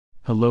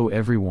Hello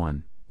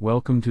everyone,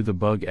 welcome to the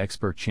Bug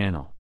Expert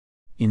channel.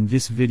 In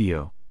this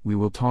video, we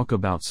will talk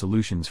about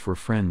solutions for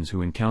friends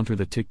who encounter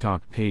the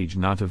TikTok page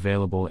not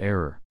available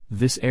error.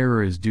 This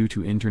error is due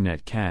to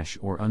internet cache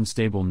or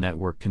unstable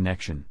network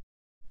connection.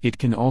 It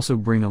can also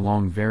bring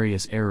along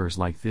various errors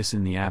like this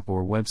in the app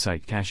or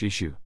website cache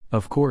issue.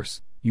 Of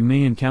course, you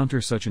may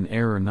encounter such an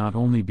error not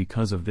only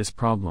because of this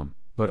problem,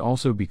 but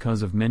also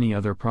because of many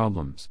other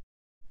problems.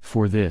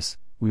 For this,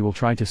 we will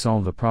try to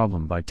solve the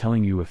problem by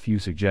telling you a few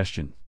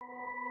suggestions.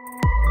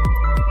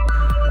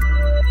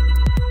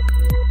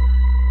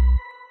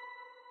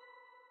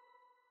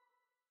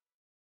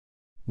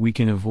 We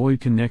can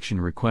avoid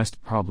connection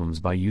request problems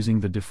by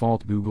using the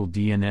default Google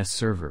DNS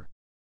server.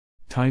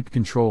 Type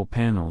Control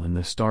Panel in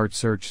the Start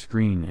search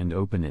screen and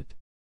open it.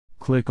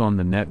 Click on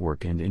the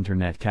Network and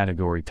Internet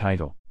category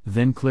title,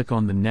 then click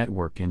on the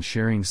Network and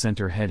Sharing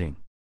Center heading.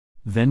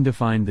 Then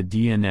define the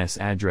DNS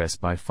address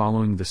by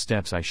following the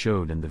steps I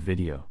showed in the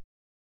video.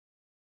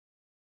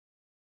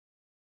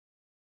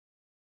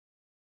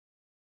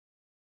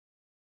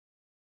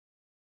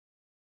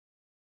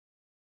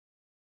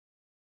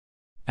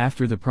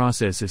 After the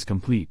process is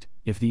complete,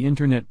 if the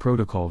Internet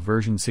Protocol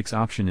version 6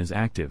 option is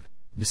active,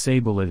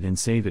 disable it and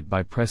save it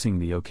by pressing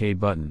the OK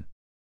button.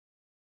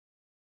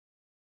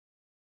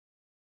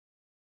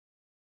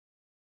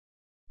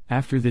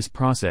 After this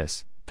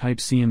process, type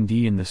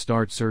CMD in the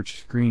Start search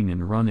screen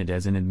and run it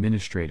as an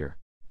administrator.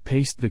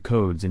 Paste the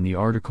codes in the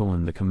article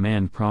in the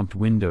command prompt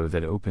window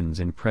that opens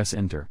and press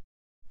Enter.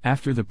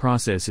 After the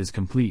process is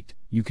complete,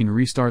 you can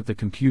restart the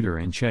computer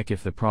and check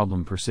if the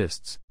problem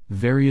persists.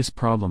 Various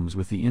problems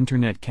with the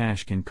internet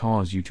cache can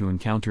cause you to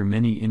encounter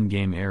many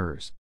in-game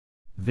errors.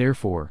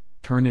 Therefore,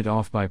 turn it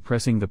off by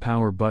pressing the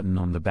power button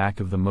on the back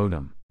of the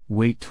modem.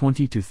 Wait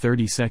 20 to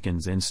 30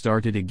 seconds and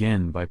start it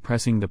again by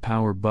pressing the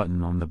power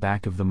button on the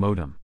back of the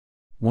modem.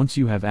 Once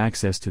you have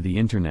access to the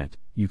internet,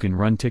 you can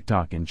run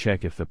TikTok and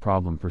check if the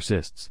problem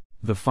persists.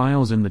 The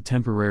files in the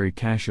temporary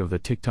cache of the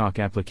TikTok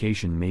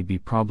application may be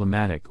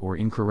problematic or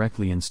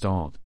incorrectly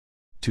installed.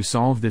 To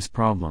solve this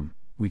problem,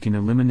 we can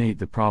eliminate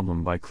the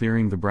problem by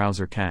clearing the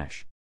browser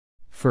cache.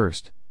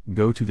 First,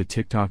 go to the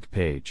TikTok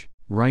page.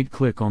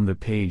 Right-click on the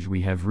page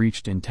we have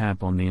reached and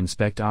tap on the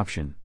Inspect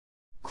option.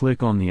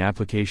 Click on the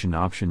Application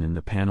option in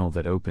the panel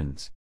that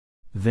opens.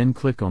 Then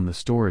click on the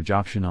Storage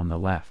option on the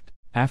left.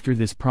 After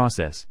this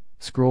process,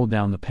 scroll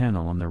down the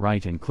panel on the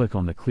right and click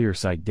on the Clear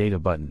Site Data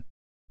button.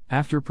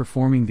 After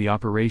performing the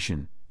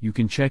operation, you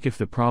can check if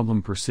the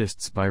problem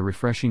persists by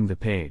refreshing the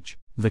page.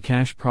 The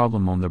cache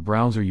problem on the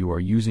browser you are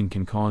using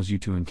can cause you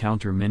to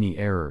encounter many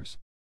errors.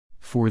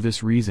 For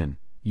this reason,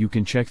 you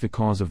can check the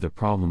cause of the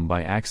problem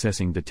by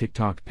accessing the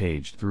TikTok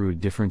page through a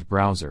different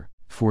browser.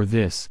 For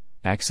this,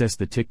 access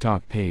the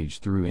TikTok page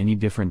through any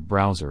different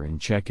browser and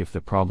check if the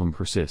problem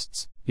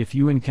persists. If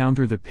you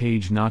encounter the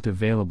page not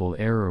available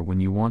error when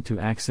you want to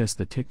access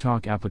the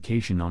TikTok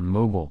application on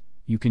mobile,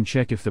 you can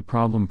check if the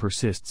problem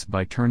persists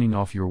by turning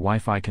off your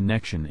Wi-Fi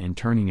connection and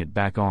turning it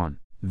back on.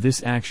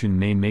 This action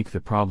may make the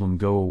problem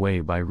go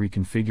away by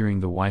reconfiguring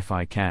the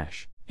Wi-Fi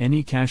cache.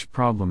 Any cache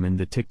problem in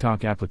the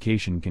TikTok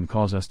application can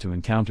cause us to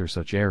encounter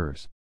such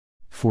errors.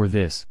 For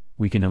this,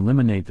 we can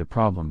eliminate the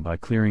problem by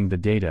clearing the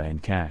data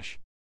and cache.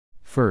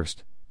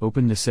 First,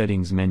 open the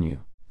Settings menu.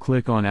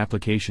 Click on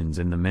Applications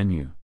in the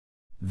menu.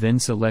 Then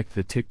select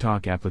the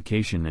TikTok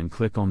application and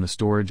click on the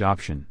Storage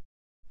option.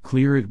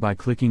 Clear it by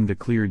clicking the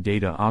Clear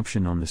Data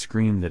option on the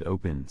screen that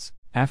opens.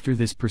 After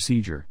this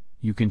procedure,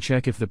 you can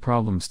check if the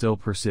problem still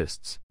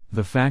persists.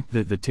 The fact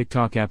that the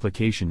TikTok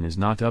application is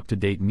not up to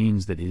date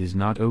means that it is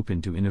not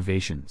open to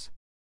innovations.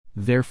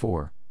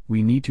 Therefore,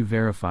 we need to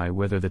verify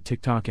whether the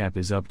TikTok app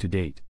is up to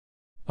date.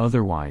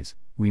 Otherwise,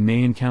 we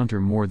may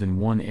encounter more than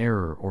one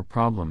error or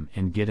problem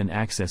and get an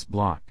access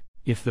block.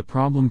 If the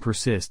problem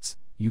persists,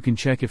 you can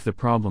check if the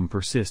problem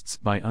persists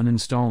by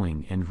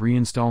uninstalling and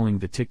reinstalling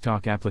the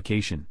TikTok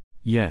application.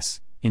 Yes,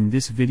 in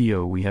this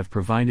video we have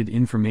provided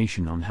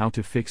information on how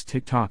to fix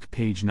TikTok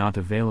page not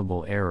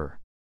available error.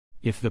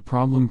 If the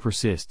problem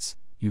persists,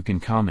 you can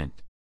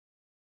comment.